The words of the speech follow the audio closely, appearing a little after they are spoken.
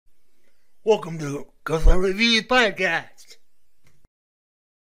Welcome to Gaza Review Podcast.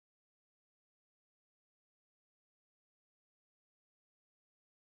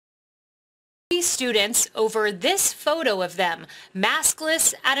 Students over this photo of them,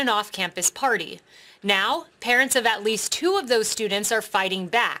 maskless at an off-campus party. Now, parents of at least 2 of those students are fighting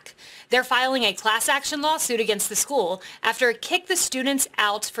back. They're filing a class action lawsuit against the school after it kicked the students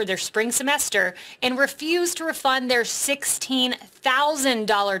out for their spring semester and refused to refund their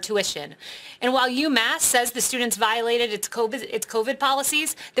 $16,000 tuition. And while UMass says the students violated its COVID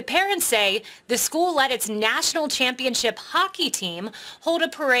policies, the parents say the school let its national championship hockey team hold a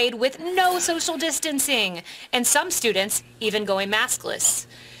parade with no social distancing, and some students even going maskless.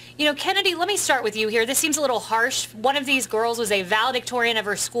 You know, Kennedy, let me start with you here. This seems a little harsh. One of these girls was a valedictorian of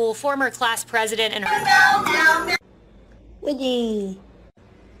her school, former class president, and her... Woody.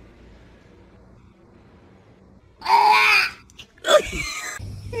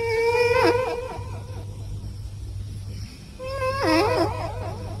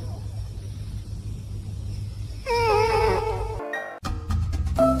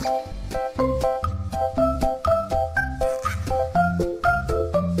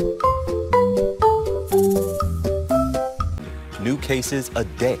 New cases a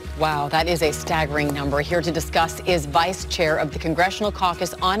day. Wow, that is a staggering number. Here to discuss is Vice Chair of the Congressional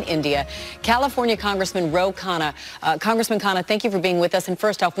Caucus on India, California Congressman Ro Khanna. Congressman Khanna, thank you for being with us. And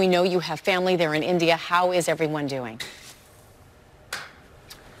first off, we know you have family there in India. How is everyone doing?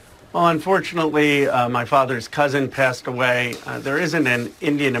 Well, unfortunately, my father's cousin passed away. There isn't an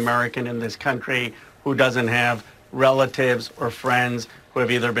Indian American in this country who doesn't have relatives or friends who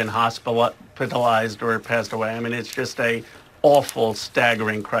have either been hospitalized or passed away. I mean, it's just a awful,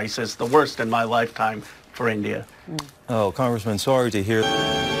 staggering crisis, the worst in my lifetime for India. Oh, Congressman, sorry to hear.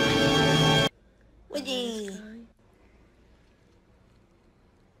 Woody.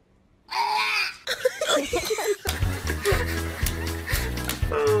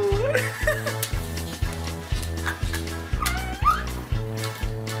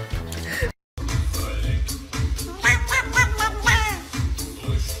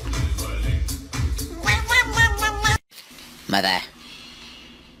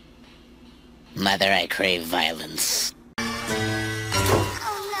 Mother, I crave violence.